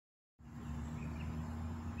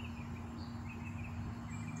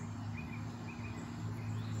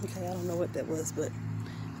Okay, I don't know what that was, but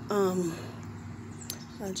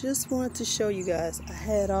I just wanted to show you guys. I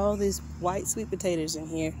had all these white sweet potatoes in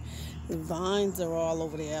here. The vines are all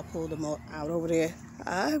over there. I pulled them out over there.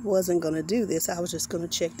 I wasn't going to do this. I was just going to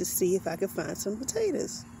check to see if I could find some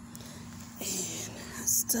potatoes. And I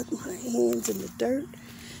stuck my hands in the dirt,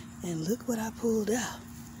 and look what I pulled out.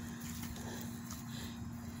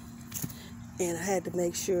 And I had to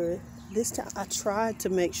make sure, this time I tried to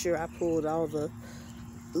make sure I pulled all the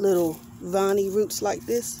little viney roots like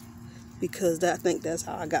this, because I think that's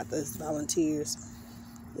how I got those volunteers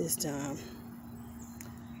this time.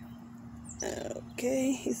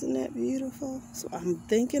 Okay, isn't that beautiful? So I'm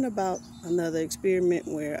thinking about another experiment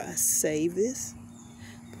where I save this,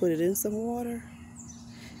 put it in some water,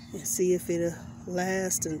 and see if it'll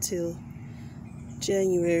last until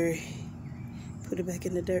January. Put it back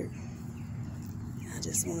in the dirt. I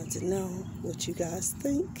just wanted to know what you guys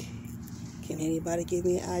think. Can anybody give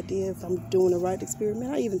me an idea if I'm doing the right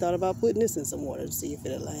experiment? I even thought about putting this in some water to see if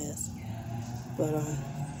it'll last. But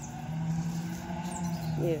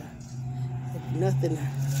yeah,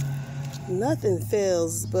 nothing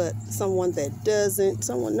fails but someone that doesn't.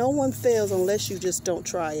 No one fails unless you just don't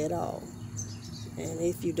try at all. And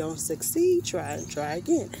if you don't succeed, try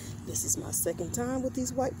again. This is my second time with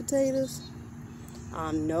these white potatoes.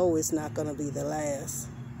 I know it's not going to be the last.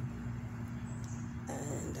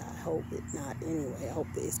 And I hope it not anyway. I hope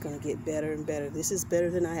that it's going to get better and better. This is better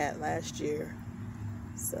than I had last year.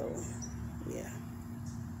 So, yeah.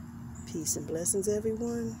 Peace and blessings,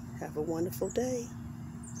 everyone. Have a wonderful day.